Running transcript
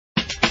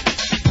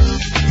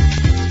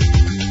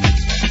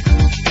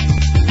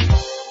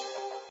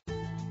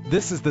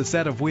This is the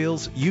set of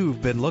wheels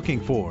you've been looking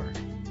for.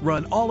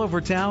 Run all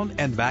over town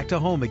and back to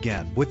home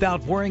again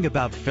without worrying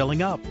about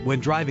filling up when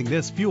driving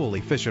this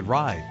fuel-efficient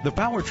ride. The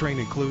powertrain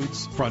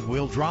includes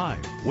front-wheel drive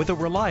with a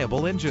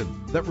reliable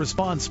engine that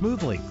responds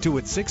smoothly to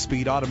its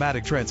 6-speed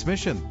automatic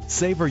transmission.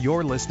 Savor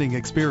your listening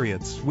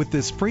experience with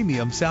this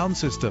premium sound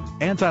system.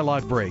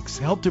 Anti-lock brakes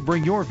help to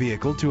bring your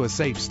vehicle to a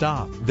safe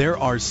stop. There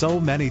are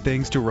so many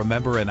things to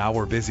remember in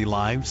our busy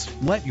lives.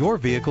 Let your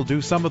vehicle do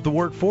some of the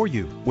work for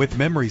you with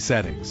memory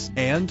settings.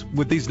 And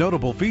with these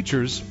notable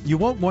features, you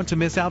won't want to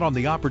miss out on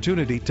the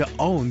opportunity to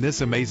own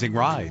this amazing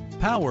ride.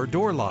 Power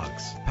door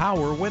locks,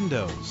 power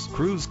windows,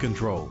 cruise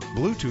control,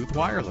 Bluetooth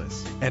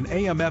wireless, an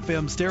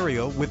AM/FM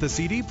stereo with a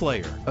CD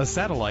player, a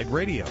satellite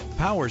radio,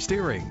 power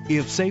steering.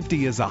 If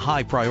safety is a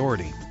high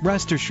priority,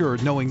 rest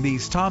assured knowing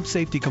these top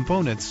safety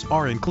components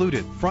are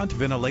included: front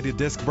ventilated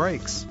disc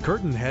brakes,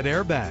 curtain head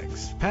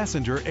airbags,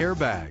 passenger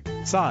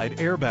airbag, side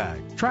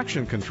airbag,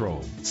 traction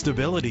control,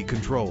 stability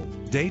control,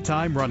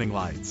 daytime running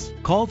lights.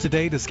 Call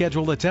today to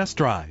schedule a test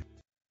drive.